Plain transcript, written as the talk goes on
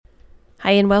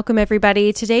Hi, and welcome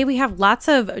everybody. Today we have lots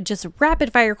of just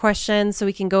rapid fire questions so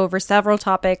we can go over several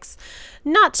topics,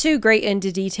 not too great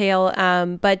into detail,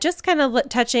 but just kind of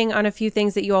touching on a few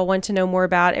things that you all want to know more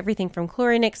about, everything from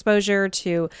chlorine exposure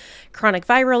to chronic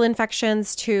viral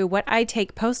infections to what I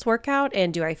take post-workout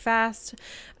and do I fast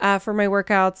for my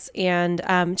workouts, and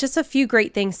just a few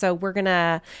great things. So we're going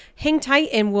to hang tight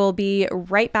and we'll be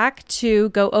right back to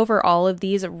go over all of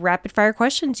these rapid fire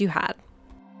questions you had.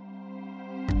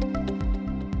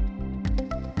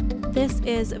 This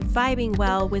is Vibing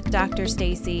Well with Dr.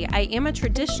 Stacy. I am a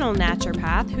traditional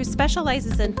naturopath who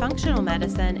specializes in functional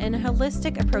medicine and a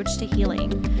holistic approach to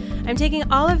healing. I'm taking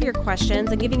all of your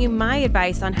questions and giving you my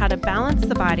advice on how to balance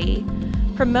the body,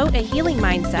 promote a healing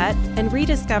mindset, and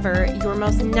rediscover your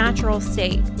most natural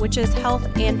state, which is health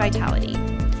and vitality.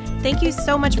 Thank you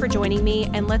so much for joining me,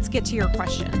 and let's get to your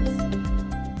questions.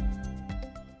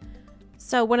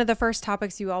 So one of the first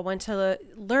topics you all want to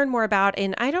learn more about,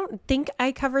 and I don't think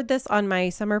I covered this on my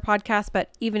summer podcast, but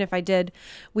even if I did,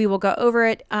 we will go over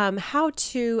it, how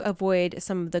to avoid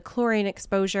some of the chlorine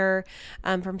exposure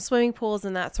from swimming pools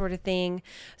and that sort of thing.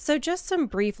 So just some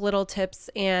brief little tips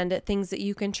and things that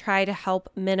you can try to help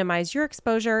minimize your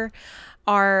exposure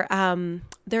are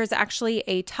there's actually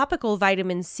a topical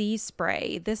vitamin C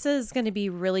spray. This is going to be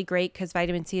really great because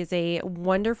vitamin C is a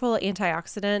wonderful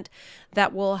antioxidant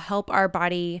that will help our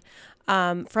body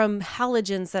from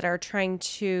halogens that are trying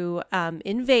to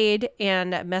invade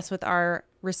and mess with our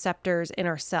receptors in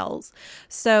our cells.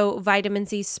 So vitamin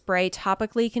C spray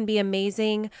topically can be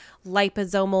amazing.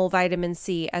 Liposomal vitamin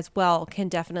C as well can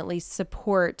definitely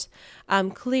support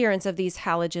clearance of these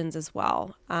halogens as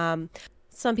well.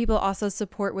 Some people also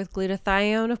support with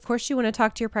glutathione. Of course, you want to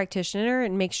talk to your practitioner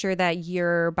and make sure that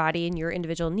your body and your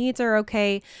individual needs are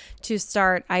okay to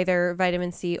start either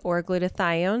vitamin C or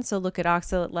glutathione. So look at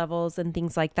oxalate levels and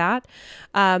things like that.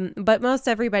 But most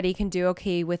everybody can do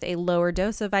okay with a lower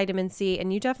dose of vitamin C.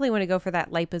 And you definitely want to go for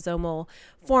that liposomal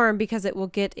form because it will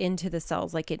get into the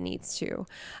cells like it needs to.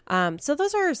 So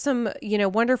those are some,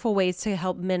 wonderful ways to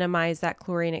help minimize that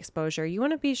chlorine exposure. You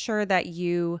want to be sure that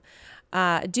you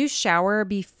do shower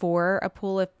before a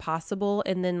pool if possible.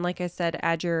 And then, like I said,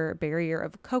 add your barrier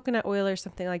of coconut oil or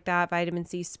something like that, vitamin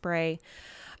C spray.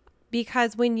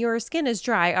 Because when your skin is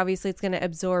dry, obviously it's going to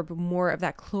absorb more of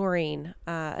that chlorine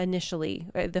initially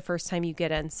the first time you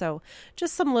get in. So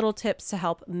just some little tips to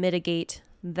help mitigate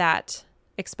that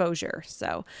exposure.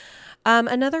 So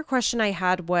another question I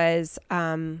had was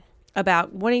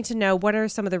about wanting to know what are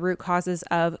some of the root causes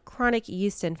of chronic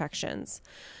yeast infections.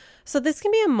 So this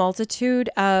can be a multitude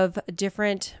of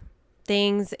different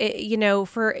things.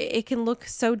 It can look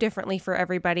so differently for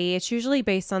everybody. It's usually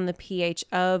based on the pH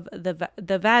of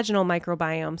the vaginal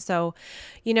microbiome. So,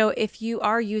 if you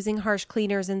are using harsh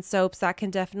cleaners and soaps, that can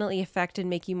definitely affect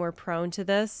and make you more prone to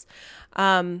this.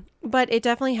 But it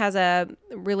definitely has a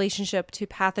relationship to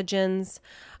pathogens,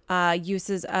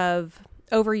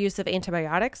 overuse of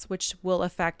antibiotics, which will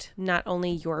affect not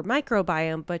only your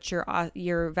microbiome, but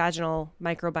your vaginal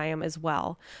microbiome as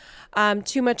well.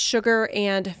 Too much sugar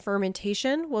and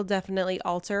fermentation will definitely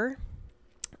alter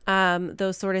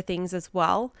those sort of things as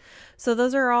well. So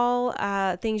those are all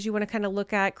things you want to kind of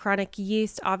look at. Chronic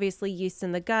yeast, obviously yeast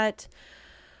in the gut.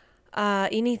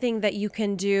 Anything that you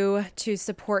can do to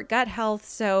support gut health.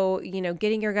 So,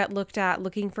 getting your gut looked at,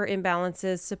 looking for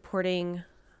imbalances, supporting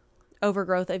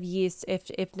overgrowth of yeast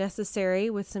if necessary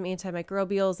with some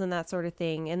antimicrobials and that sort of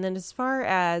thing. And then as far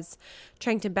as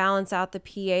trying to balance out the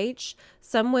pH,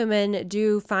 some women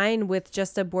do fine with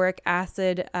just a boric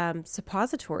acid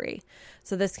suppository.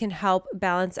 So this can help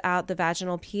balance out the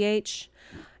vaginal pH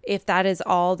if that is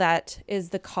all that is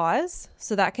the cause.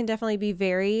 So that can definitely be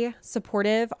very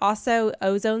supportive. Also,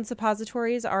 ozone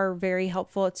suppositories are very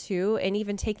helpful too. And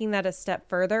even taking that a step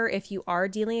further, if you are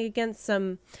dealing against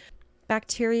some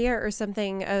bacteria or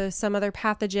something, some other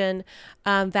pathogen,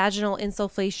 vaginal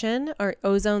insufflation or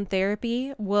ozone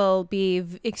therapy will be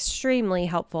extremely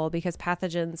helpful because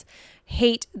pathogens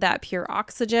hate that pure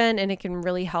oxygen, and it can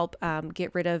really help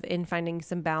get rid of and finding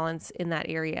some balance in that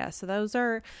area. So those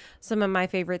are some of my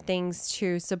favorite things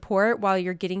to support while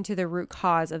you're getting to the root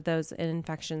cause of those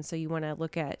infections. So you want to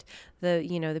look at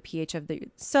the pH of the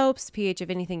soaps, pH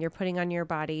of anything you're putting on your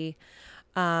body.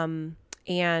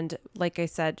 And like I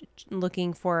said,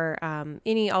 looking for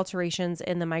any alterations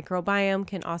in the microbiome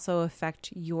can also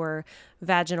affect your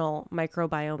vaginal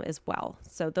microbiome as well.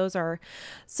 So those are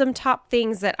some top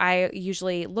things that I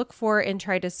usually look for and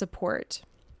try to support.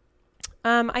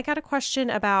 I got a question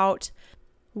about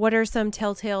what are some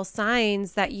telltale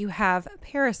signs that you have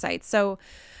parasites. So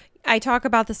I talk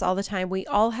about this all the time. We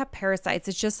all have parasites.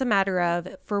 It's just a matter of,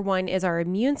 for one, is our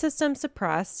immune system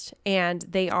suppressed and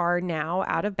they are now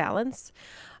out of balance?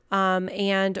 Do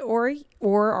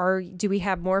we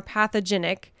have more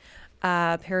pathogenic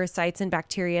parasites and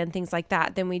bacteria and things like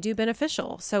that than we do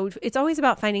beneficial? So it's always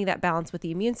about finding that balance with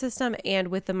the immune system and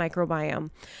with the microbiome.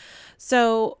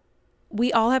 So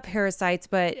we all have parasites,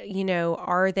 but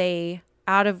are they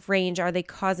out of range? Are they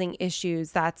causing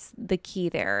issues? That's the key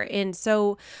there. And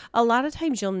so a lot of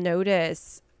times you'll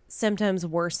notice symptoms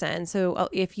worsen. So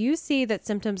if you see that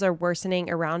symptoms are worsening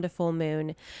around a full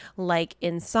moon, like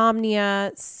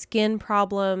insomnia, skin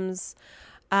problems,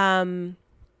 eye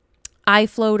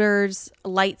floaters,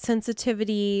 light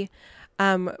sensitivity,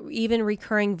 even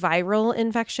recurring viral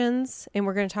infections, and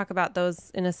we're going to talk about those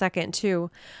in a second too,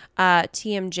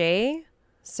 TMJ,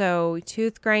 so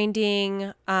tooth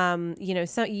grinding, a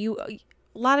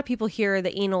lot of people hear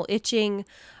the anal itching,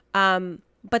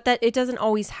 but that it doesn't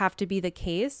always have to be the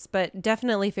case, but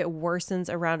definitely if it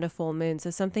worsens around a full moon.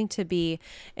 So something to be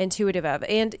intuitive of.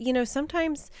 And,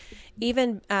 sometimes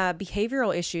even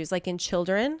behavioral issues like in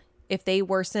children, if they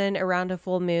worsen around a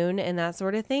full moon and that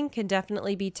sort of thing, can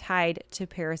definitely be tied to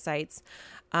parasites.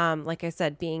 Like I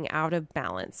said, being out of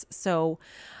balance. So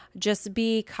just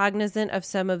be cognizant of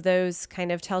some of those kind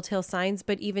of telltale signs,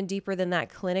 but even deeper than that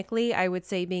clinically, I would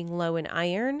say being low in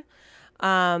iron,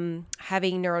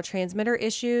 having neurotransmitter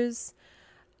issues,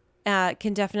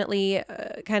 can definitely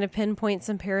kind of pinpoint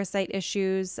some parasite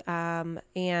issues.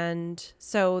 And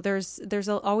so there's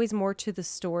always more to the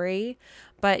story,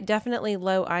 but definitely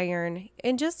low iron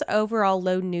and just overall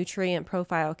low nutrient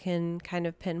profile can kind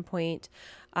of pinpoint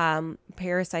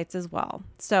parasites as well.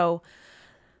 So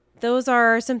those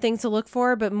are some things to look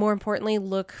for, but more importantly,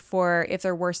 look for if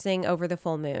they're worsening over the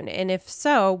full moon. And if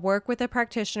so, work with a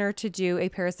practitioner to do a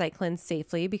parasite cleanse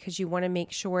safely, because you want to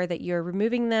make sure that you're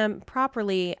removing them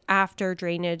properly after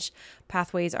drainage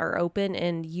pathways are open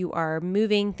and you are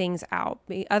moving things out.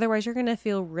 Otherwise, you're going to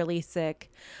feel really sick.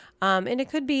 And it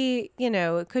could be,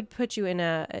 it could put you in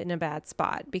a bad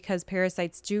spot, because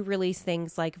parasites do release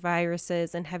things like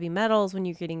viruses and heavy metals when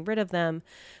you're getting rid of them.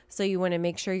 So you want to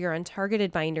make sure you're on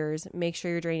targeted binders, make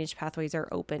sure your drainage pathways are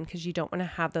open, because you don't want to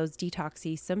have those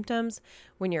detoxy symptoms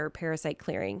when you're parasite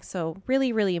clearing. So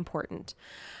really, really important.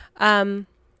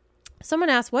 Someone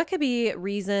asked, what could be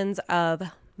reasons of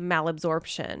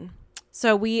malabsorption?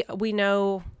 So we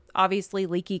know, obviously,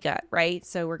 leaky gut, right?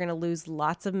 So we're going to lose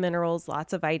lots of minerals,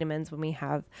 lots of vitamins when we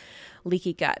have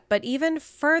leaky gut. But even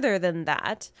further than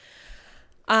that,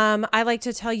 I like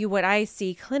to tell you what I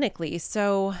see clinically.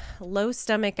 So low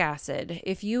stomach acid.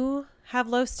 If you have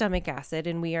low stomach acid,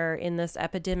 and we are in this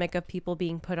epidemic of people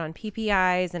being put on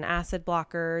PPIs and acid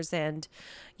blockers, and,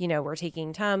 we're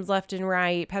taking Tums left and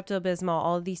right, Pepto-Bismol,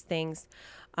 all of these things,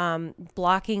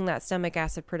 blocking that stomach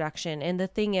acid production. And the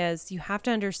thing is, you have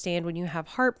to understand, when you have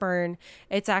heartburn,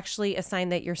 it's actually a sign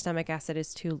that your stomach acid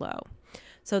is too low.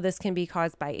 So this can be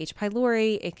caused by H.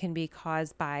 pylori. It can be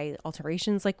caused by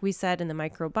alterations, like we said, in the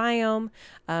microbiome,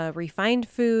 refined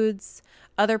foods,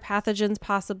 other pathogens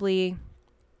possibly.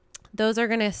 Those are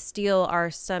going to steal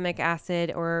our stomach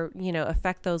acid or,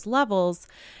 affect those levels.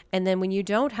 And then when you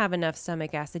don't have enough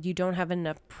stomach acid, you don't have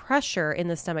enough pressure in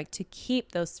the stomach to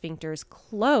keep those sphincters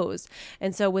closed.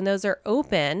 And so when those are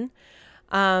open,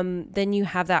 then you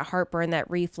have that heartburn, that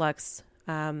reflux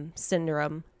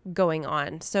syndrome going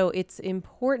on. So it's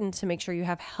important to make sure you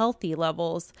have healthy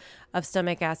levels of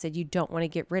stomach acid. You don't want to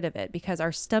get rid of it, because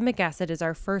our stomach acid is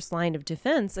our first line of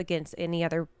defense against any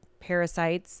other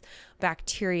parasites,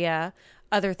 bacteria,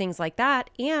 other things like that.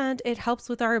 And it helps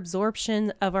with our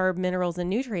absorption of our minerals and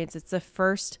nutrients. It's the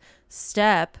first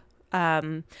step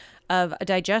of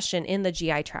digestion in the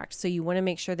GI tract. So you want to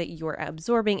make sure that you're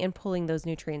absorbing and pulling those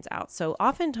nutrients out. So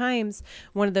oftentimes,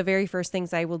 one of the very first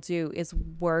things I will do is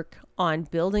work on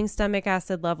building stomach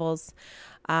acid levels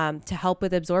to help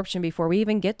with absorption before we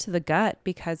even get to the gut,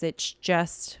 because it's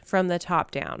just from the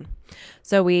top down.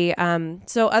 So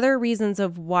so other reasons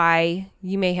of why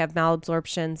you may have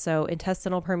malabsorption. So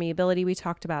intestinal permeability, we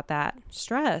talked about that.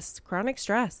 Stress, chronic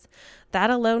stress, that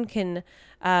alone can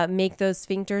make those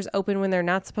sphincters open when they're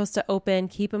not supposed to open,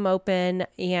 keep them open,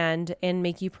 and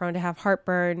make you prone to have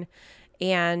heartburn.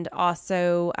 And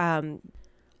also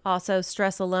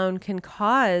stress alone can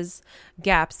cause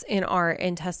gaps in our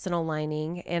intestinal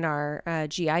lining, in our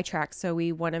GI tract. So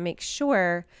we want to make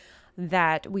sure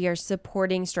that we are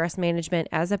supporting stress management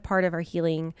as a part of our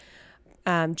healing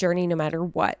journey, no matter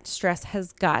what. Stress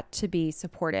has got to be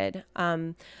supported.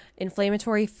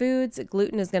 Inflammatory foods,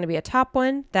 gluten is going to be a top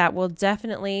one. That will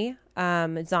definitely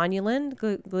zonulin.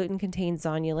 Gluten contains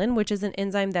zonulin, which is an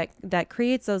enzyme that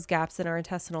creates those gaps in our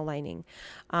intestinal lining.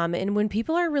 And when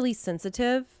people are really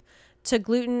sensitive to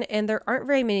gluten, and there aren't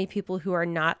very many people who are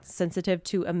not sensitive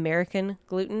to American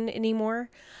gluten anymore,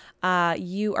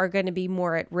 you are going to be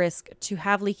more at risk to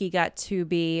have leaky gut, to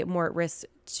be more at risk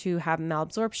to have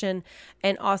malabsorption,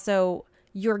 and also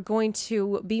you're going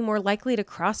to be more likely to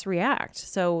cross-react.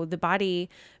 So the body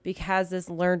has this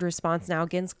learned response now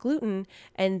against gluten,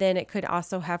 and then it could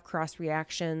also have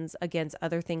cross-reactions against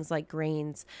other things like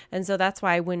grains. And so that's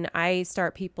why when I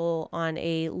start people on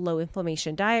a low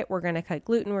inflammation diet, we're going to cut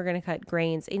gluten, we're going to cut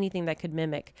grains, anything that could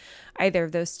mimic either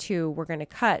of those two, we're going to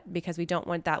cut, because we don't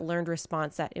want that learned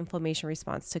response, that inflammation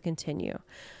response, to continue.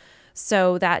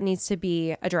 So that needs to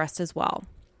be addressed as well.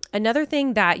 Another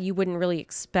thing that you wouldn't really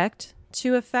expect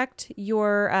to affect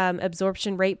your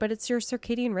absorption rate, but it's your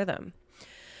circadian rhythm.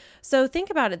 So think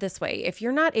about it this way. If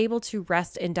you're not able to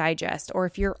rest and digest, or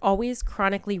if you're always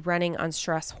chronically running on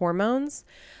stress hormones,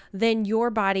 then your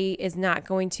body is not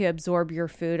going to absorb your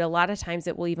food. A lot of times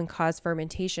it will even cause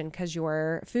fermentation, because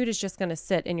your food is just going to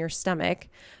sit in your stomach,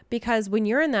 because when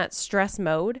you're in that stress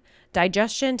mode,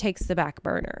 digestion takes the back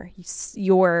burner.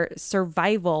 Your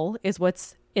survival is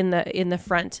what's in the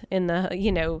front, in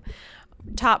the,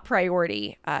 top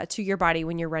priority to your body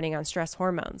when you're running on stress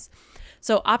hormones.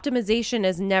 So optimization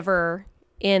is never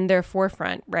in their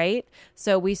forefront, right?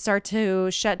 So we start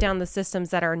to shut down the systems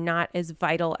that are not as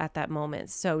vital at that moment.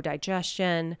 So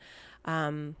digestion,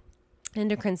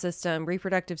 endocrine system,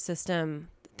 reproductive system,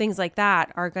 things like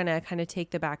that are going to kind of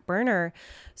take the back burner.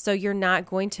 So you're not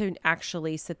going to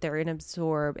actually sit there and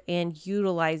absorb and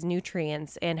utilize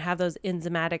nutrients and have those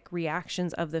enzymatic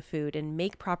reactions of the food and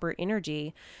make proper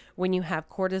energy when you have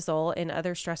cortisol and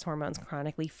other stress hormones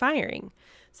chronically firing.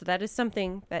 So that is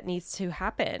something that needs to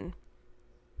happen.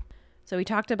 So we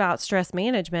talked about stress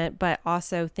management, but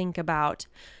also think about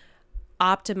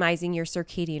optimizing your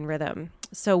circadian rhythm.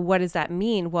 So what does that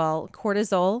mean? Well,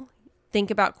 cortisol, think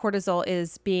about cortisol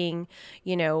as being,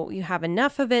 you have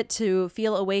enough of it to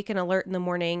feel awake and alert in the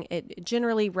morning. It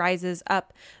generally rises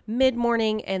up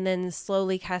mid-morning and then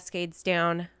slowly cascades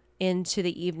down into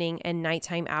the evening and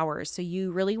nighttime hours. So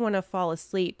you really want to fall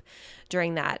asleep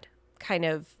during that kind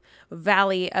of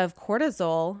valley of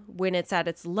cortisol when it's at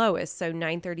its lowest, so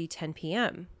 9:30, 10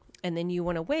 p.m. And then you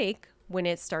want to wake when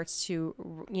it starts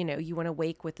to, you want to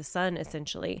wake with the sun,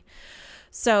 essentially.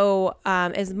 So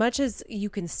as much as you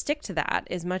can stick to that,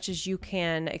 as much as you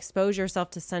can expose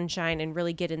yourself to sunshine and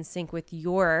really get in sync with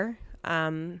your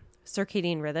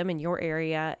circadian rhythm in your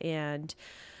area and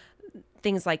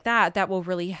things like that, that will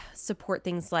really support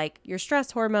things like your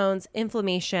stress hormones,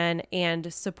 inflammation,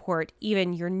 and support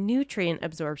even your nutrient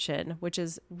absorption, which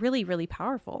is really, really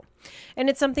powerful. And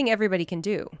it's something everybody can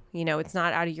do. It's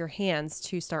not out of your hands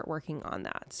to start working on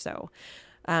that. So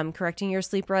correcting your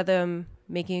sleep rhythm,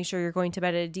 making sure you're going to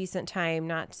bed at a decent time,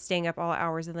 not staying up all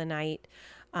hours of the night,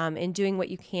 and doing what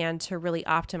you can to really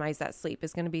optimize that sleep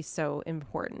is going to be so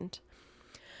important.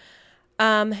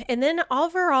 And then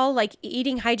overall, like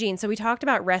eating hygiene. So we talked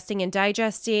about resting and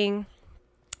digesting,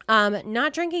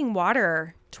 not drinking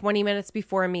water 20 minutes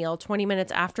before a meal, 20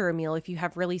 minutes after a meal. If you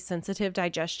have really sensitive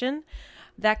digestion,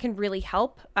 that can really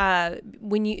help.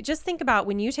 When you just think about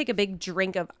when you take a big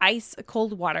drink of ice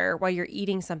cold water while you're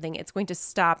eating something, it's going to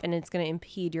stop and it's going to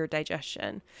impede your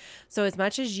digestion. So as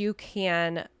much as you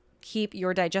can keep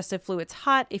your digestive fluids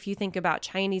hot. If you think about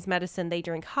Chinese medicine, they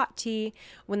drink hot tea.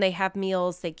 When they have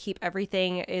meals, they keep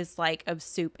everything is like of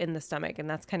soup in the stomach. And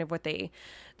that's kind of what they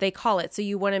call it. So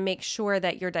you want to make sure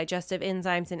that your digestive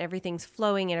enzymes and everything's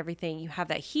flowing and everything. You have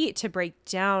that heat to break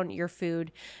down your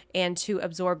food and to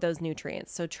absorb those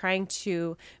nutrients. So trying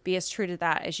to be as true to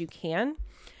that as you can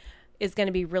is going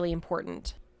to be really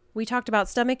important. We talked about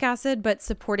stomach acid, but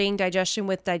supporting digestion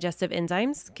with digestive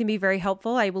enzymes can be very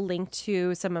helpful. I will link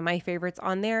to some of my favorites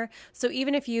on there. So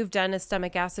even if you've done a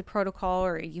stomach acid protocol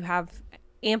or you have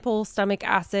ample stomach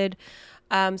acid,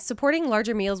 supporting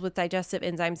larger meals with digestive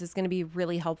enzymes is going to be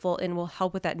really helpful and will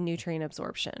help with that nutrient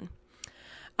absorption.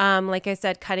 Like I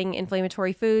said, cutting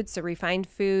inflammatory foods, so refined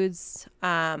foods,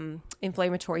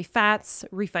 inflammatory fats,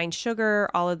 refined sugar,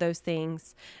 all of those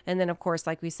things. And then, of course,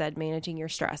 like we said, managing your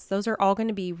stress. Those are all going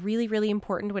to be really, really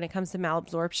important when it comes to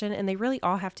malabsorption. And they really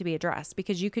all have to be addressed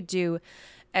because you could do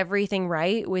everything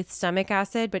right with stomach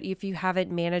acid, but if you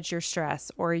haven't managed your stress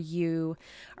or you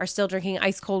are still drinking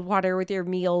ice cold water with your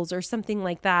meals or something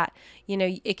like that,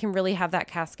 it can really have that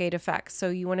cascade effect. So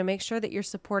you want to make sure that you're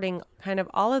supporting kind of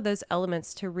all of those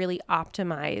elements to really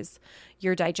optimize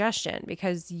your digestion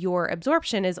because your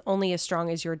absorption is only as strong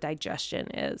as your digestion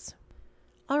is.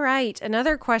 All right,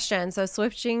 another question. So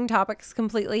switching topics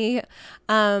completely.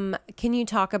 Can you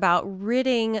talk about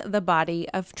ridding the body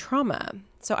of trauma?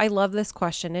 So I love this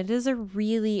question. It is a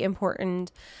really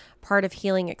important part of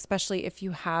healing, especially if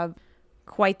you have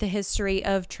quite the history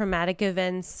of traumatic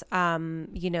events,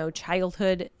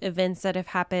 childhood events that have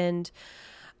happened,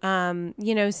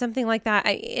 something like that.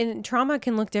 And trauma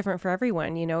can look different for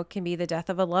everyone. It can be the death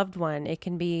of a loved one. It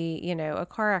can be, a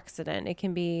car accident. It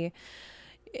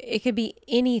could be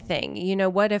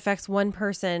anything. What affects one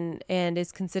person and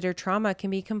is considered trauma can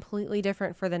be completely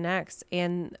different for the next.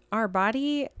 And our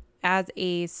body, as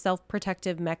a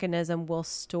self-protective mechanism, will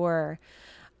store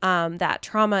that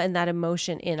trauma and that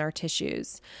emotion in our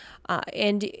tissues.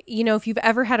 If you've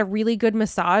ever had a really good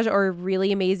massage or a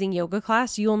really amazing yoga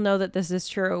class, you'll know that this is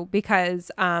true, because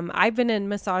I've been in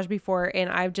massage before and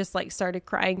I've just started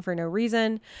crying for no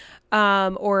reason,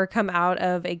 or come out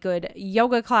of a good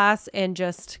yoga class and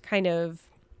just kind of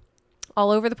all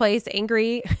over the place,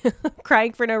 angry,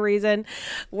 crying for no reason,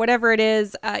 whatever it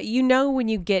is. When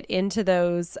you get into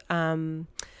those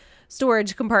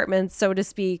storage compartments, so to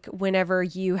speak, whenever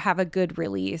you have a good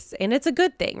release. And it's a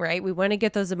good thing, right? We want to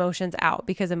get those emotions out,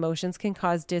 because emotions can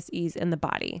cause dis-ease in the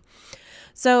body.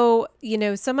 So,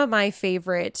 some of my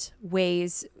favorite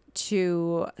ways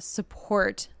to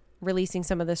support releasing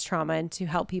some of this trauma and to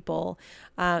help people,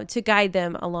 to guide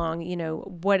them along,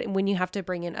 when you have to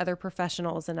bring in other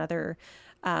professionals and other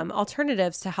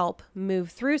alternatives to help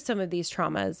move through some of these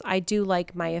traumas. I do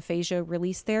like myophagia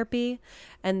release therapy.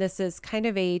 And this is kind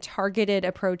of a targeted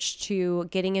approach to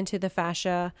getting into the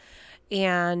fascia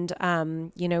and,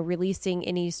 releasing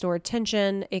any stored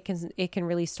tension. It can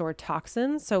release stored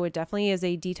toxins. So it definitely is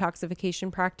a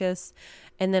detoxification practice,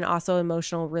 and then also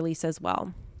emotional release as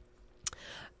well.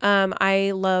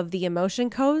 I love the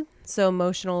emotion code. So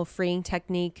emotional freeing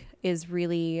technique is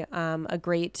really a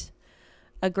great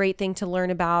thing to learn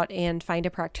about and find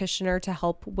a practitioner to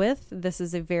help with. This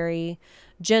is a very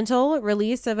gentle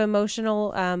release of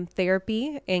emotional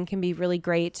therapy, and can be really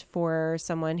great for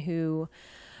someone who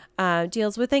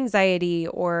deals with anxiety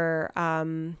or,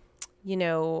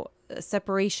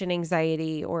 separation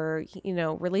anxiety, or,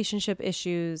 relationship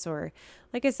issues, or,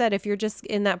 like I said, if you're just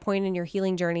in that point in your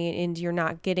healing journey and you're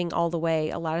not getting all the way,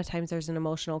 a lot of times there's an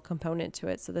emotional component to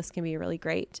it. So this can be really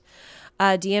great.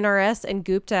 DNRS and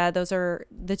Gupta, those are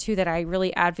the two that I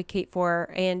really advocate for.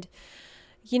 And,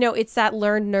 it's that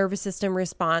learned nervous system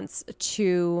response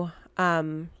to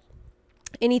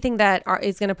anything that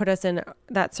is going to put us in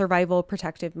that survival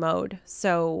protective mode.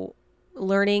 So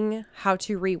learning how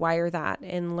to rewire that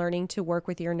and learning to work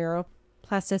with your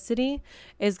neuroplasticity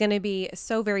is going to be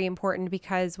so very important,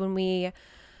 because when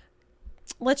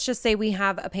let's just say we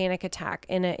have a panic attack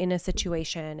in a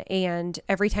situation, and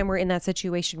every time we're in that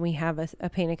situation, we have a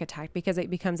panic attack because it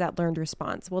becomes that learned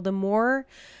response. Well, the more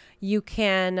you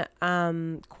can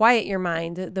quiet your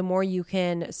mind, the more you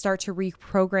can start to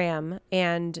reprogram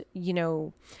and,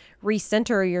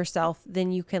 recenter yourself,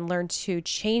 then you can learn to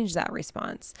change that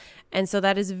response. And so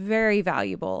that is very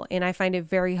valuable. And I find it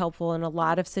very helpful in a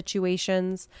lot of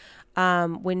situations.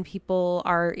 When people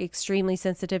are extremely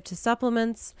sensitive to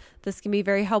supplements, this can be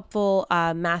very helpful.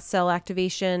 Mast cell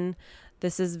activation,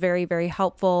 this is very, very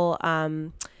helpful.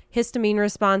 Histamine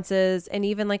responses, and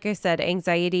even, like I said,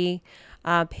 anxiety,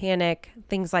 panic,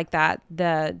 things like that.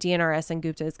 The DNRS and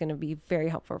Gupta is going to be very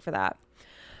helpful for that.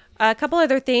 A couple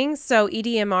other things. So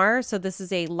EDMR. So this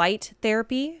is a light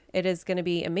therapy. It is going to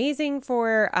be amazing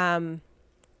for, a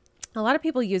lot of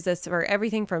people use this for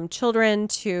everything from children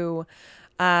to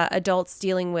adults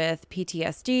dealing with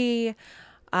PTSD.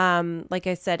 Like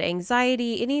I said,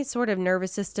 anxiety, any sort of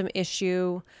nervous system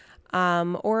issue.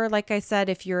 Or like I said,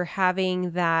 if you're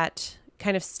having that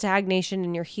kind of stagnation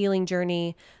in your healing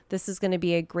journey, this is going to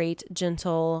be a great,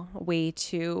 gentle way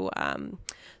to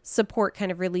support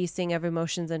kind of releasing of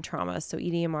emotions and trauma. So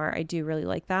EDMR, I do really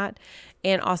like that.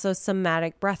 And also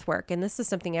somatic breath work. And this is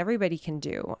something everybody can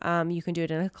do. You can do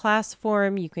it in a class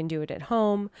form. You can do it at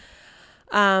home.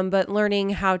 But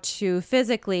learning how to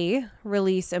physically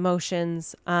release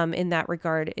emotions in that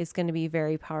regard is going to be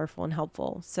very powerful and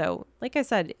helpful. So like I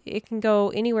said, it can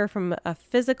go anywhere from a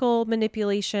physical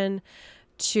manipulation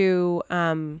to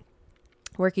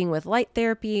working with light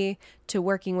therapy to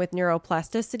working with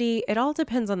neuroplasticity. It all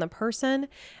depends on the person,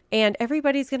 and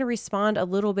everybody's going to respond a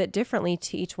little bit differently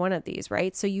to each one of these,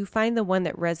 right? So you find the one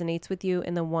that resonates with you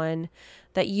and the one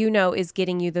that is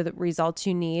getting you the results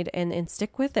you need, and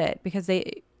stick with it, because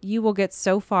you will get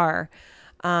so far.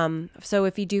 So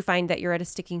if you do find that you're at a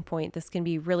sticking point, this can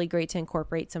be really great to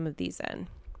incorporate some of these in.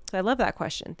 So I love that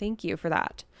question. Thank you for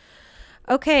that.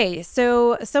 Okay,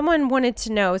 so someone wanted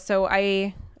to know, so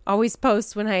I always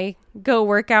post when I go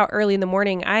work out early in the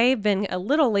morning. I've been a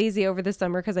little lazy over the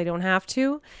summer because I don't have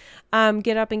to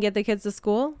get up and get the kids to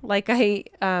school like I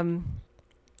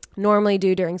normally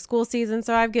do during school season.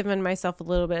 So I've given myself a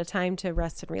little bit of time to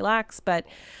rest and relax, but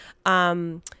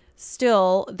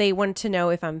still they want to know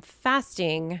if I'm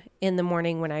fasting in the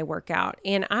morning when I work out.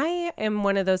 And I am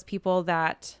one of those people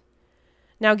that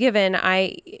now given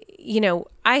I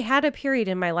had a period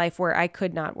in my life where I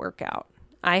could not work out.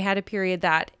 I had a period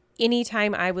that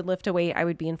anytime I would lift a weight, I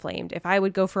would be inflamed. If I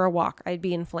would go for a walk, I'd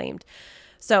be inflamed.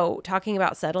 So talking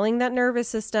about settling that nervous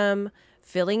system,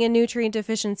 filling in nutrient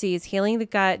deficiencies, healing the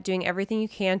gut, doing everything you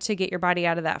can to get your body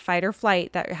out of that fight or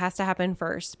flight, that has to happen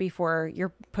first before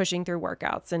you're pushing through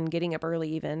workouts and getting up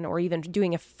early or even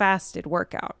doing a fasted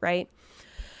workout, right?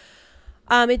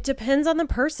 It depends on the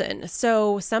person.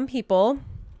 So some people,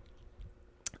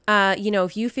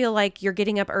 if you feel like you're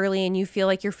getting up early and you feel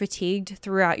like you're fatigued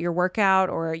throughout your workout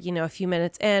or, a few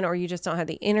minutes in, or you just don't have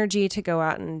the energy to go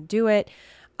out and do it,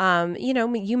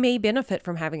 you may benefit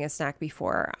from having a snack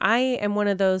before. I am one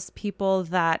of those people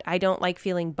that I don't like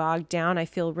feeling bogged down. I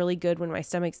feel really good when my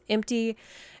stomach's empty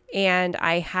and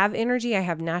I have energy. I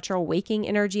have natural waking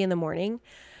energy in the morning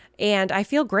and I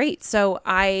feel great. So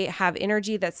I have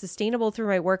energy that's sustainable through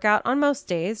my workout on most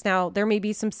days. Now, there may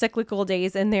be some cyclical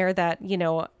days in there that,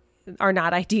 are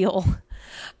not ideal.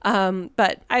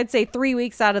 But I'd say 3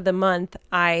 weeks out of the month,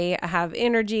 I have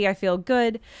energy. I feel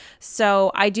good.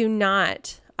 So I do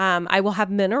not, I will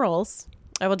have minerals.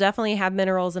 I will definitely have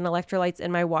minerals and electrolytes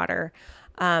in my water.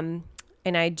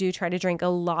 And I do try to drink a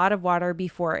lot of water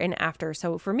before and after.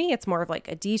 So for me, it's more of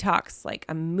like a detox. Like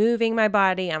I'm moving my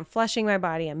body, I'm flushing my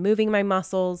body, I'm moving my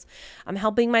muscles, I'm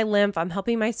helping my lymph, I'm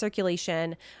helping my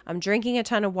circulation. I'm drinking a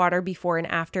ton of water before and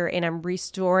after, and I'm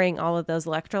restoring all of those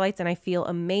electrolytes. And I feel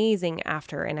amazing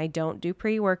after. And I don't do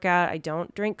pre-workout. I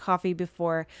don't drink coffee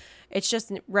before. It's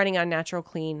just running on natural,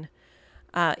 clean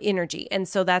energy. And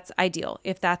so that's ideal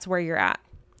if that's where you're at.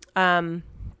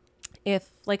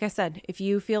 Like I said, if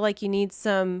you feel like you need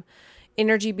some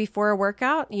energy before a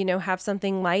workout, have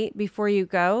something light before you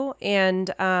go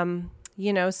and,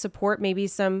 support maybe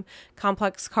some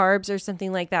complex carbs or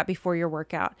something like that before your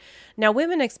workout. Now,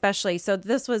 women especially, so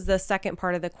this was the second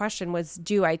part of the question was,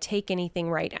 do I take anything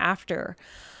right after?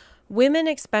 Women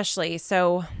especially,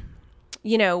 so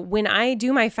when I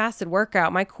do my fasted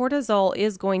workout, my cortisol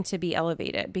is going to be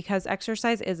elevated because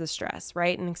exercise is a stress,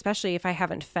 right? And especially if I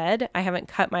haven't fed, I haven't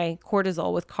cut my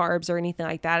cortisol with carbs or anything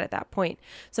like that at that point.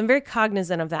 So I'm very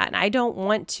cognizant of that. And I don't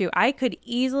want to, I could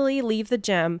easily leave the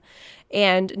gym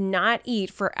and not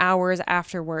eat for hours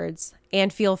afterwards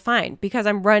and feel fine because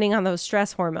I'm running on those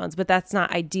stress hormones, but that's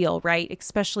not ideal, right?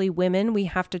 Especially women, we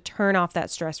have to turn off that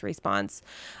stress response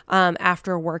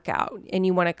after a workout, and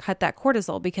you want to cut that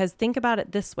cortisol because think about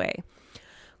it this way.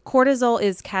 Cortisol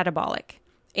is catabolic,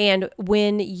 and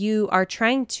when you are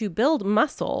trying to build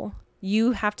muscle,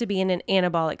 you have to be in an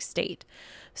anabolic state.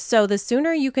 So the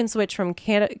sooner you can switch from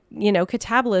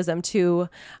catabolism to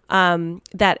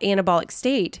that anabolic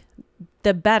state,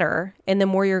 the better, and the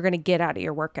more you're going to get out of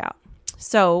your workout.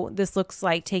 So this looks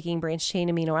like taking branched chain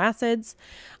amino acids.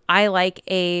 I like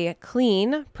a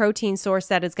clean protein source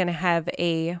that is going to have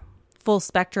a full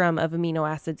spectrum of amino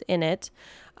acids in it.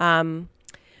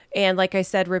 And like I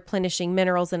said, replenishing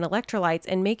minerals and electrolytes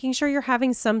and making sure you're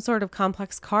having some sort of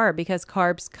complex carb because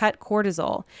carbs cut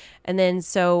cortisol. And then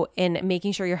and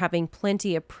making sure you're having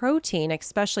plenty of protein,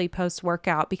 especially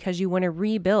post-workout because you want to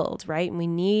rebuild, right? And we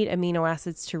need amino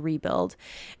acids to rebuild.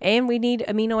 And we need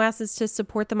amino acids to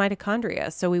support the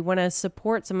mitochondria. So we want to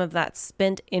support some of that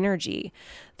spent energy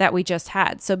that we just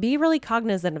had. So be really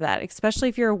cognizant of that, especially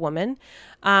if you're a woman,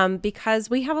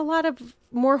 because we have a lot of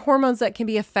more hormones that can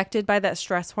be affected by that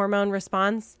stress hormone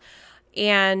response.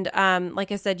 And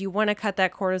like I said, you want to cut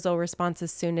that cortisol response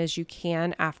as soon as you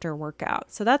can after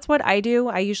workout. So that's what I do.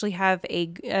 I usually have a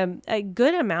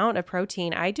good amount of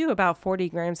protein. I do about 40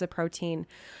 grams of protein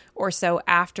or so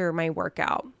after my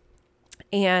workout.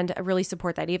 And I really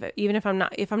support that. Even if I'm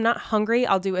not hungry,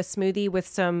 I'll do a smoothie with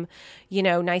some,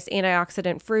 nice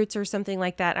antioxidant fruits or something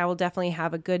like that. I will definitely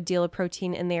have a good deal of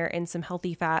protein in there and some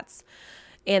healthy fats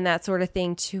and that sort of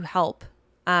thing to help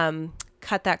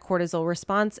cut that cortisol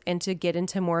response and to get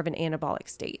into more of an anabolic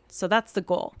state. So that's the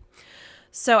goal.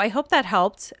 So I hope that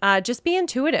helped. Just be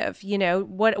intuitive.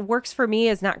 What works for me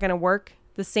is not going to work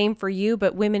the same for you,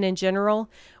 but women in general,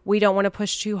 we don't want to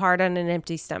push too hard on an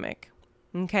empty stomach.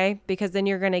 Okay, because then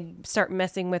you're going to start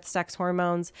messing with sex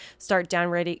hormones, start down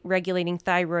regulating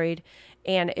thyroid,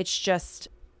 and it's just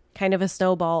kind of a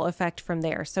snowball effect from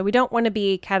there. So we don't want to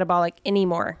be catabolic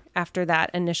anymore after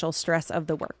that initial stress of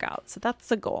the workout. So that's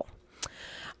the goal.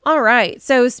 All right.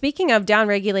 So speaking of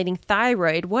downregulating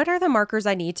thyroid, what are the markers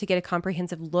I need to get a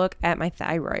comprehensive look at my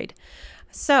thyroid?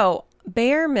 So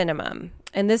bare minimum,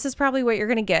 and this is probably what you're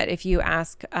going to get if you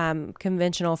ask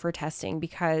conventional for testing,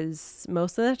 because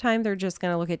most of the time they're just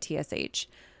going to look at TSH.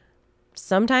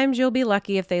 Sometimes you'll be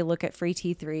lucky if they look at free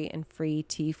T3 and free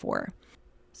T4.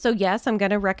 So yes, I'm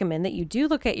going to recommend that you do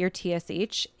look at your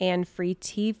TSH and free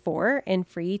T4 and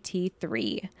free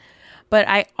T3. But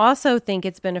I also think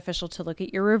it's beneficial to look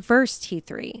at your reverse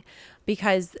T3,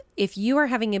 because if you are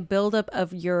having a buildup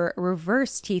of your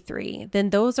reverse T3, then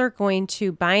those are going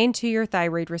to bind to your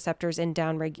thyroid receptors and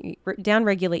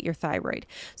downregulate your thyroid.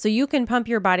 So you can pump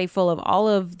your body full of all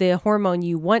of the hormone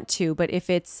you want to, but if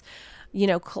it's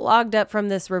clogged up from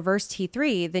this reverse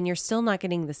T3, then you're still not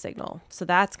getting the signal. So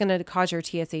that's going to cause your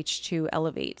TSH to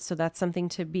elevate. So that's something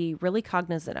to be really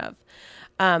cognizant of.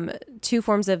 2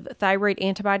 forms of thyroid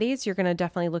antibodies, you're going to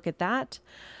definitely look at that.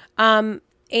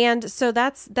 And so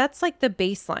that's like the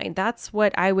baseline. That's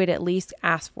what I would at least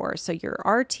ask for. So your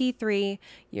RT3,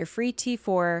 your free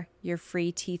T4, your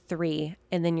free T3,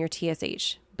 and then your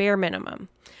TSH, bare minimum.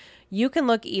 You can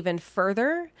look even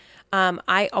further.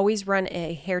 I always run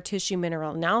a hair tissue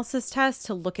mineral analysis test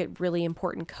to look at really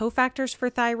important cofactors for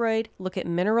thyroid, look at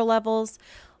mineral levels,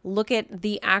 look at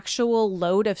the actual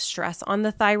load of stress on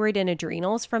the thyroid and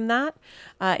adrenals from that.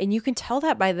 And you can tell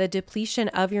that by the depletion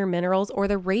of your minerals or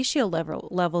the ratio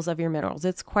levels of your minerals.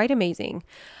 It's quite amazing.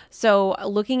 So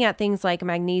looking at things like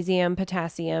magnesium,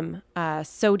 potassium,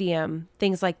 sodium,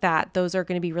 things like that, those are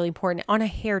going to be really important on a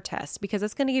hair test, because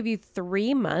it's going to give you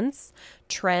 3 months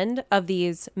trend of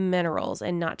these minerals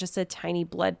and not just a tiny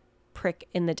blood prick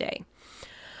in the day.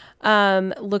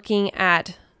 Looking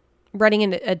at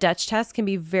running a Dutch test can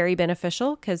be very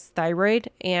beneficial, because thyroid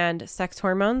and sex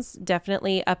hormones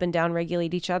definitely up and down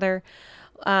regulate each other.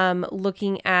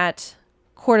 Looking at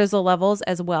cortisol levels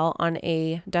as well on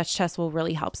a Dutch test will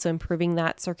really help. So improving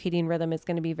that circadian rhythm is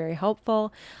going to be very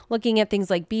helpful. Looking at things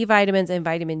like B vitamins and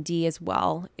vitamin D as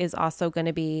well is also going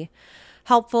to be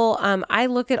helpful. I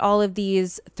look at all of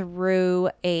these through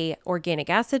a organic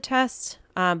acid test.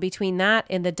 Between that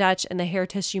and the Dutch and the hair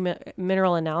tissue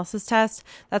mineral analysis test,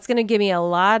 that's going to give me a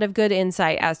lot of good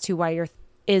insight as to why your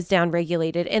is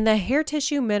downregulated. And the hair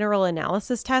tissue mineral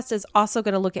analysis test is also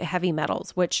going to look at heavy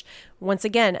metals, which once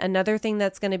again, another thing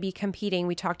that's going to be competing.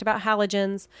 We talked about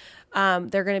halogens.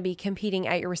 They're going to be competing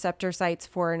at your receptor sites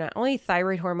for not only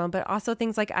thyroid hormone, but also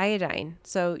things like iodine.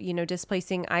 So,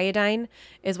 displacing iodine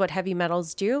is what heavy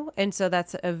metals do. And so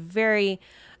that's a very,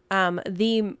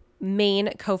 the main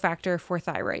cofactor for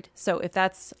thyroid. So if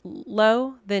that's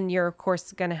low, then you're of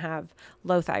course going to have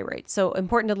low thyroid. So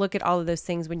important to look at all of those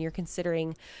things when you're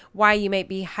considering why you might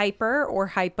be hyper or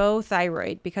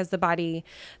hypothyroid, because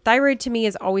thyroid to me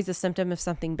is always a symptom of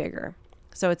something bigger.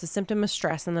 So it's a symptom of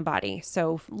stress in the body.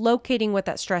 So locating what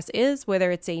that stress is,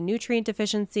 whether it's a nutrient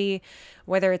deficiency,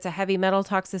 whether it's a heavy metal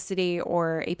toxicity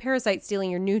or a parasite stealing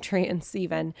your nutrients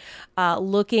even,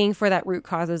 looking for that root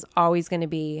cause is always going to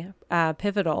be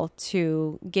pivotal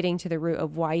to getting to the root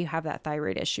of why you have that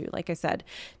thyroid issue. Like I said,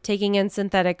 taking in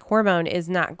synthetic hormone is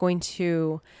not going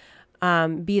to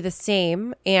be the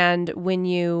same. And when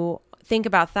you think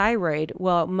about thyroid,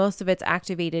 well, most of it's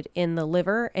activated in the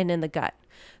liver and in the gut.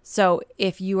 So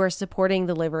if you are supporting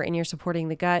the liver and you're supporting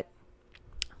the gut,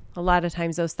 a lot of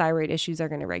times those thyroid issues are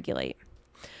going to regulate.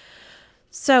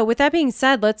 So with that being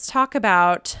said, let's talk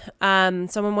about,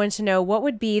 someone wanted to know what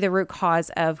would be the root cause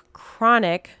of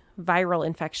chronic viral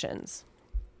infections.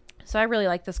 So I really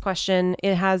like this question.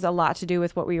 It has a lot to do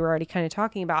with what we were already kind of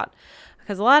talking about,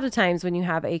 because a lot of times when you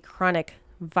have a chronic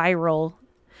viral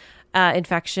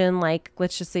infection, like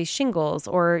let's just say shingles,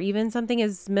 or even something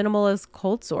as minimal as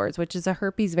cold sores, which is a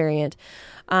herpes variant,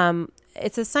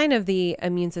 it's a sign of the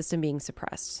immune system being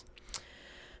suppressed.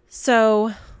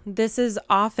 So this is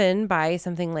often by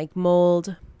something like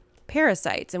mold,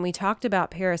 parasites. And we talked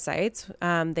about parasites.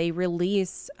 They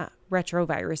release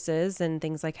retroviruses and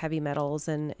things like heavy metals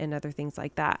and other things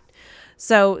like that.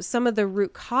 So some of the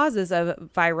root causes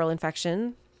of viral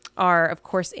infection are, of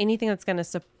course, anything that's going to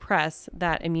suppress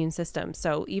that immune system.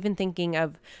 So even thinking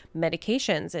of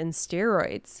medications and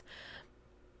steroids,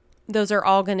 those are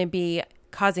all going to be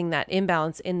causing that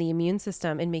imbalance in the immune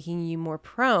system and making you more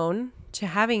prone to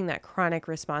having that chronic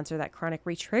response or that chronic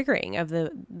retriggering of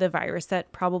the virus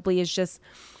that probably is just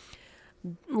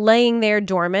laying there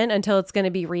dormant until it's going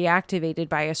to be reactivated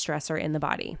by a stressor in the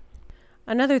body.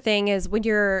 Another thing is when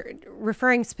you're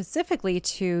referring specifically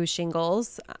to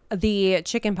shingles, the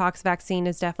chickenpox vaccine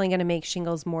is definitely going to make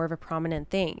shingles more of a prominent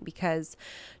thing, because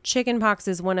chickenpox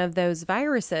is one of those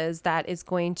viruses that is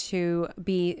going to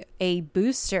be a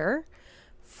booster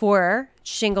for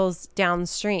shingles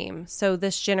downstream. So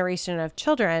this generation of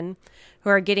children who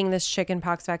are getting this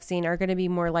chickenpox vaccine are going to be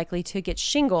more likely to get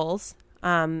shingles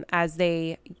as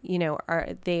they've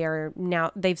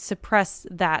suppressed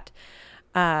that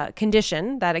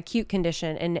condition, that acute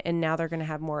condition, and now they're going to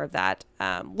have more of that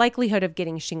likelihood of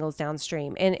getting shingles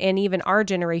downstream, and even our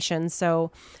generation.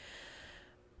 So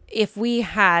if we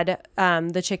had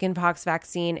the chickenpox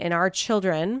vaccine and our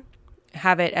children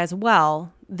have it as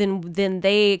well, then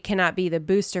they cannot be the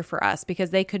booster for us, because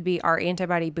they could be our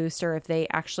antibody booster if they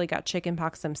actually got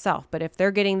chickenpox themselves. But if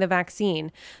they're getting the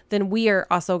vaccine, then we are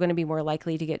also going to be more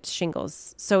likely to get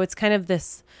shingles. So it's kind of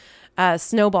this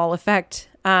snowball effect.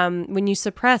 When you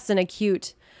suppress an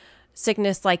acute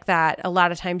sickness like that, a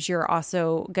lot of times you're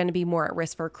also going to be more at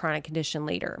risk for a chronic condition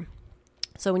later.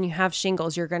 So when you have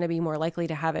shingles, you're going to be more likely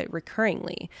to have it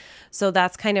recurringly. So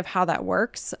that's kind of how that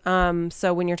works.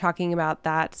 So when you're talking about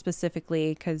that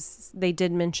specifically, because they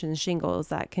did mention shingles,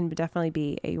 that can definitely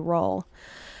be a role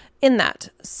in that.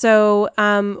 So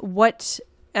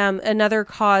another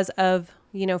cause of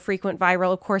frequent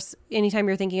viral, of course, anytime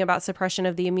you're thinking about suppression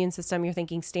of the immune system, you're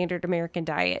thinking standard American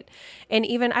diet. And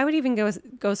even, I would even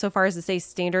go so far as to say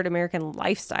standard American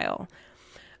lifestyle.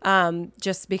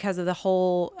 Just because of the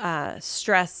whole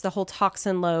stress, the whole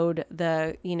toxin load,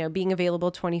 the being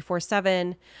available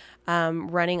 24/7,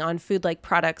 running on food-like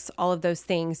products, all of those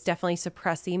things definitely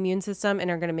suppress the immune system and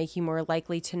are going to make you more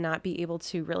likely to not be able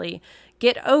to really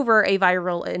get over a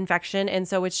viral infection. And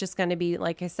so it's just going to be,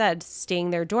 like I said,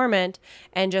 staying there dormant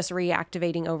and just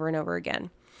reactivating over and over again.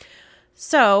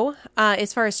 So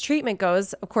as far as treatment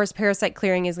goes, of course, parasite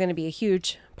clearing is going to be a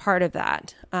huge part of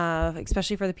that,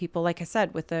 especially for the people, like I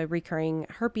said, with the recurring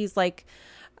herpes-like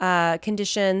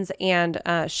conditions and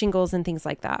shingles and things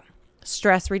like that.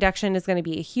 Stress reduction is going to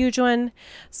be a huge one,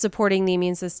 supporting the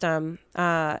immune system,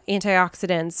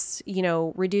 antioxidants,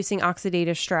 reducing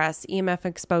oxidative stress, EMF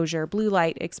exposure, blue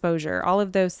light exposure, all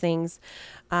of those things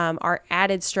are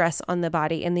added stress on the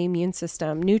body and the immune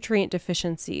system, nutrient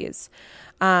deficiencies,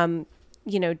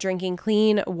 drinking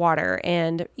clean water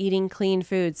and eating clean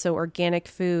food. So organic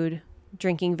food,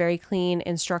 drinking very clean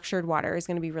and structured water is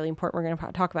going to be really important. We're going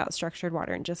to talk about structured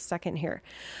water in just a second here.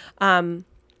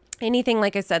 Anything,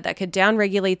 like I said, that could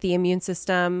downregulate the immune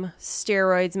system,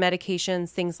 steroids, medications,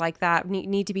 things like that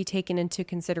need to be taken into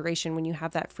consideration when you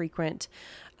have that frequent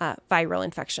viral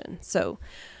infection. So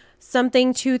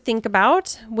something to think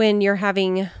about when you're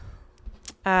having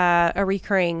a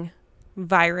recurring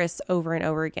virus over and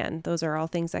over again. Those are all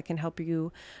things that can help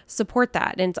you support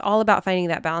that. And it's all about finding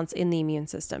that balance in the immune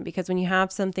system, because when you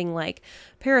have something like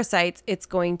parasites, it's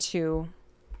going to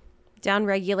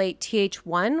downregulate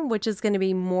Th1, which is going to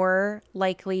be more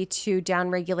likely to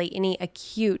downregulate any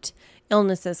acute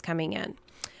illnesses coming in.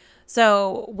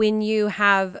 So when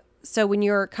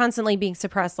you're constantly being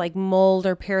suppressed, like mold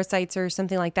or parasites or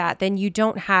something like that, then you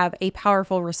don't have a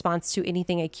powerful response to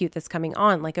anything acute that's coming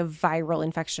on, like a viral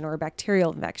infection or a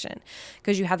bacterial infection,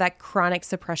 because you have that chronic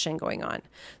suppression going on.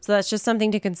 So that's just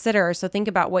something to consider. So think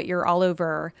about what your all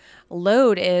over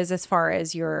load is as far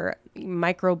as your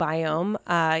microbiome,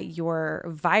 your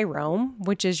virome,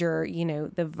 which is your,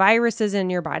 the viruses in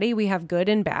your body. We have good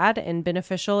and bad and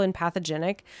beneficial and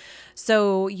pathogenic.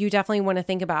 So you definitely want to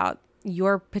think about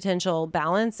your potential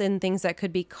balance and things that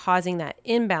could be causing that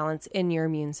imbalance in your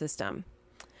immune system.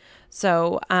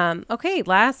 So, okay,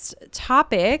 last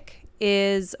topic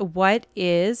is what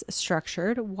is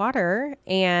structured water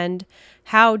and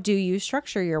how do you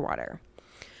structure your water?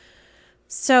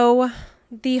 So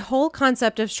the whole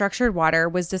concept of structured water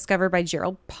was discovered by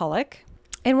Gerald Pollack.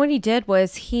 And what he did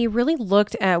was he really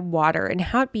looked at water and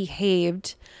how it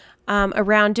behaved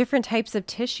around different types of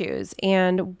tissues.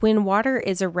 And when water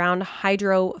is around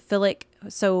hydrophilic,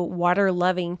 so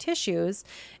water-loving tissues,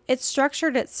 it's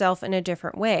structured itself in a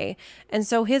different way. And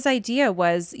so his idea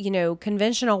was,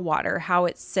 conventional water, how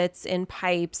it sits in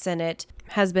pipes and it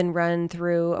has been run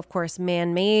through, of course,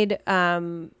 man-made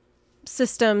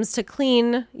systems to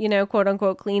clean, quote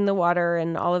unquote, clean the water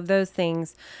and all of those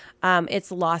things.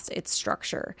 It's lost its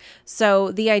structure.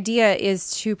 So the idea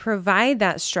is to provide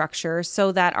that structure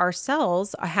so that our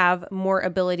cells have more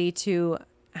ability to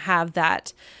have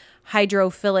that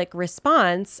hydrophilic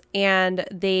response, and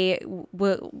they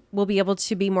will be able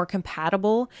to be more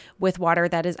compatible with water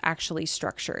that is actually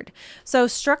structured. So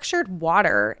structured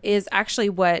water is actually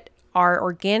what our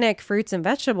organic fruits and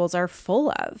vegetables are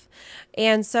full of.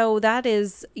 And so that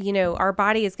is, our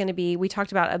body is going to be, we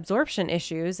talked about absorption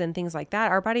issues and things like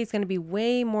that. Our body is going to be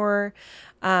way more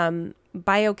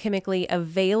biochemically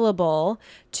available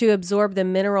to absorb the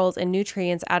minerals and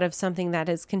nutrients out of something that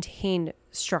has contained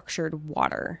structured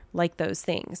water, like those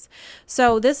things.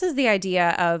 So this is the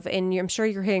idea of, and I'm sure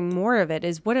you're hearing more of it,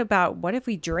 is what if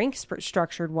we drink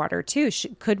structured water too?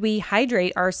 Could we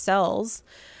hydrate our cells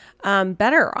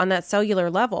better on that cellular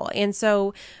level? And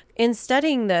so in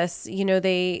studying this,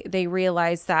 they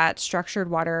realized that structured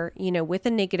water, with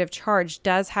a negative charge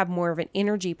does have more of an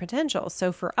energy potential.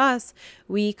 So for us,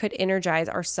 we could energize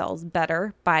our cells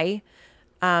better by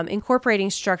incorporating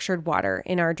structured water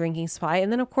in our drinking supply.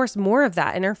 And then of course, more of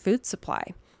that in our food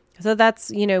supply. So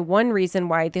that's, one reason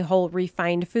why the whole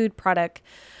refined food product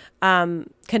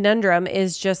conundrum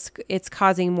is just, it's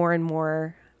causing more and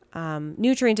more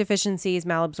nutrient deficiencies,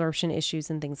 malabsorption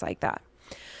issues, and things like that.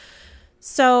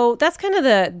 So that's kind of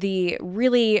the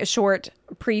really short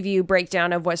preview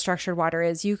breakdown of what structured water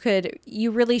is.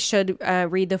 You really should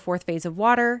read The Fourth Phase of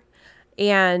Water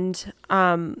and,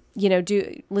 listen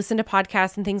to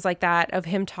podcasts and things like that of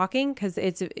him talking, because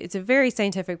it's a very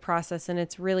scientific process and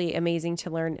it's really amazing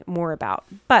to learn more about.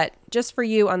 But just for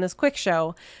you on this quick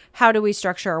show, how do we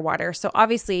structure our water? So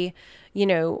obviously,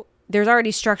 there's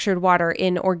already structured water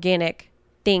in organic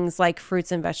things like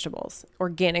fruits and vegetables,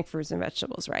 organic fruits and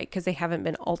vegetables, right? Because they haven't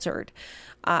been altered.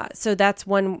 So that's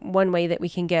one way that we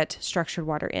can get structured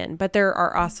water in. But there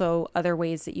are also other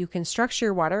ways that you can structure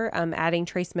your water. Adding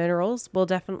trace minerals will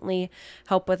definitely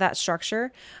help with that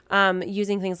structure.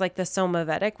 Using things like the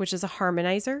Somavedic, which is a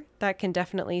harmonizer that can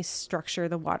definitely structure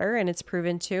the water, and it's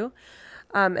proven to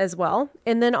as well.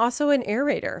 And then also an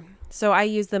aerator. So I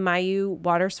use the Mayu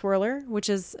water swirler, which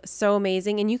is so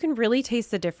amazing. And you can really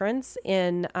taste the difference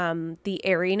in the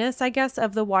airiness, I guess,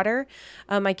 of the water.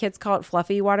 My kids call it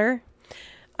fluffy water.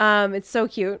 It's so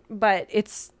cute, but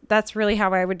that's really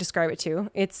how I would describe it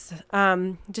too. It's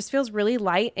just feels really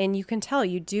light, and you can tell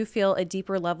you do feel a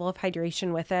deeper level of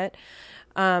hydration with it.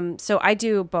 So I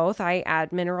do both. I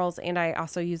add minerals and I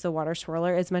also use the water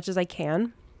swirler as much as I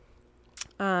can.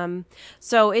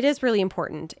 So it is really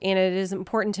important, and it is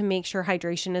important to make sure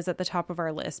hydration is at the top of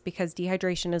our list, because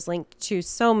dehydration is linked to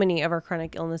so many of our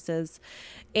chronic illnesses.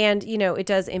 And, it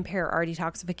does impair our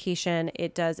detoxification.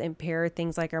 It does impair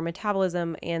things like our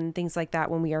metabolism and things like that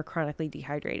when we are chronically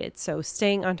dehydrated. So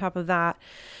staying on top of that,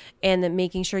 and then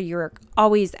making sure you're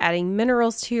always adding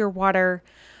minerals to your water,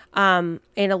 and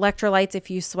electrolytes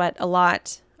if you sweat a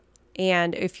lot.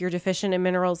 And if you're deficient in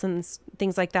minerals and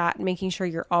things like that, making sure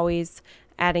you're always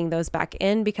adding those back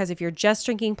in, because if you're just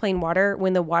drinking plain water,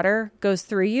 when the water goes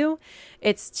through you,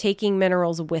 it's taking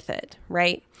minerals with it,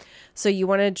 right? So you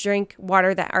want to drink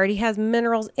water that already has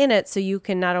minerals in it, so you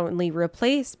can not only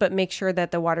replace, but make sure that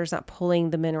the water's not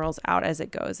pulling the minerals out as it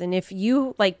goes. And if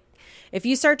you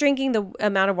start drinking the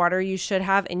amount of water you should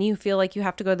have, and you feel like you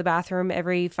have to go to the bathroom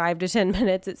every 5 to 10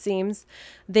 minutes, it seems,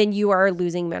 then you are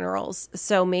losing minerals.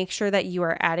 So make sure that you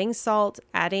are adding salt,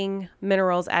 adding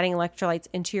minerals, adding electrolytes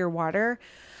into your water,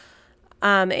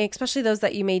 especially those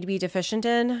that you may be deficient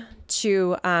in,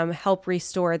 to help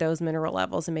restore those mineral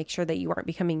levels and make sure that you aren't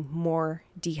becoming more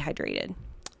dehydrated.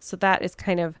 So that is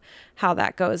kind of how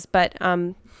that goes. But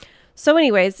so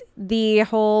anyways, the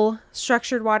whole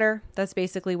structured water, that's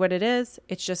basically what it is.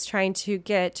 It's just trying to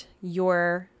get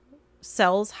your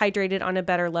cells hydrated on a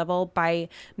better level by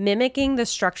mimicking the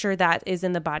structure that is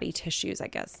in the body tissues, I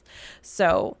guess.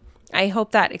 So I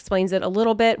hope that explains it a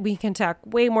little bit. We can talk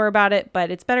way more about it, but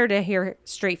it's better to hear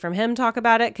straight from him talk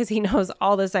about it, because he knows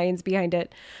all the science behind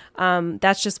it.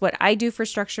 That's just what I do for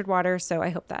structured water, so I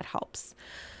hope that helps.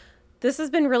 This has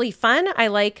been really fun. I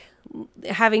like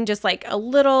having just like a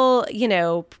little,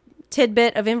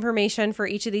 tidbit of information for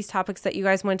each of these topics that you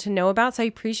guys want to know about. So I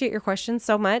appreciate your questions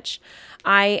so much.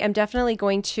 I am definitely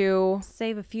going to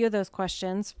save a few of those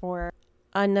questions for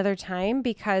another time,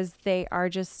 because they are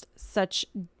just such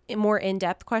more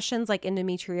in-depth questions, like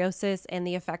endometriosis and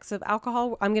the effects of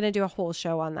alcohol. I'm going to do a whole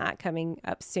show on that coming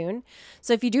up soon.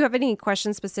 So if you do have any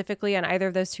questions specifically on either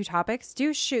of those two topics,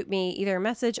 do shoot me either a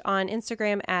message on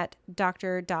Instagram at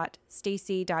dr.stacy.nd,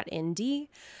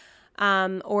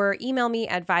 or email me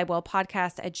at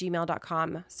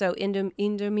vibewellpodcast@gmail.com. So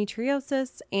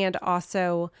endometriosis and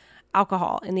also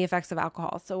alcohol and the effects of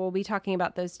alcohol. So we'll be talking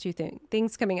about those two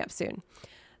things coming up soon.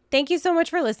 Thank you so much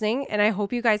for listening, and I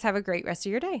hope you guys have a great rest of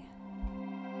your day.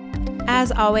 As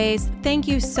always, thank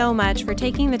you so much for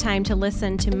taking the time to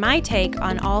listen to my take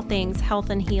on all things health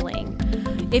and healing.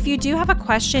 If you do have a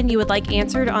question you would like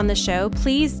answered on the show,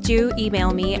 please do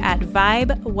email me at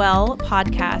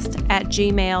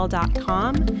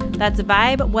vibewellpodcast@gmail.com. That's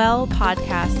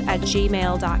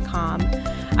vibewellpodcast@gmail.com.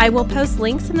 I will post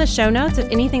links in the show notes of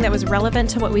anything that was relevant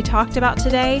to what we talked about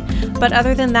today. But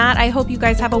other than that, I hope you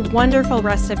guys have a wonderful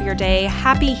rest of your day.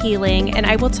 Happy healing, and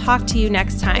I will talk to you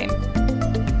next time.